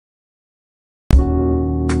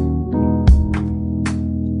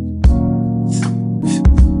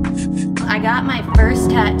got my first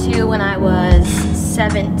tattoo when I was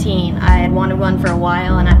 17. I had wanted one for a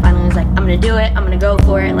while and I finally was like, I'm gonna do it, I'm gonna go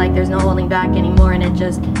for it, like there's no holding back anymore, and it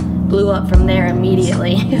just blew up from there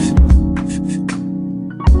immediately. I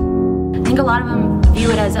think a lot of them view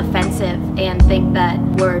it as offensive and think that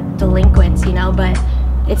we're delinquents, you know, but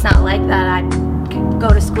it's not like that. I go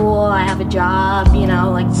to school, I have a job, you know,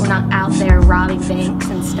 like we're not out there robbing banks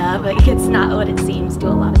and stuff. Like it's not what it seems to a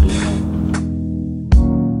lot of people.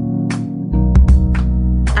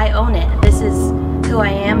 I own it. This is who I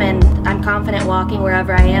am, and I'm confident walking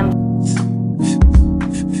wherever I am.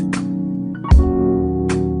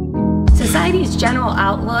 Society's general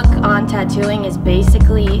outlook on tattooing is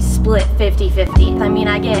basically split 50-50. I mean,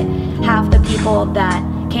 I get half the people that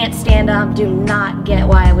can't stand up, do not get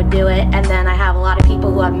why I would do it, and then I have a lot of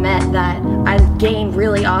people who I've met that I've gained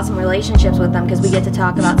really awesome relationships with them because we get to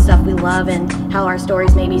talk about stuff we love and how our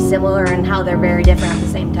stories may be similar and how they're very different at the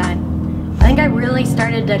same time. I think I really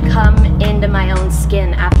started to come into my own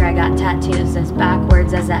skin after I got tattoos, as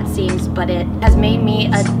backwards as that seems, but it has made me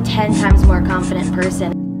a 10 times more confident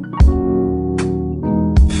person.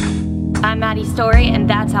 I'm Madie Story, and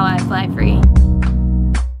that's how I fly free.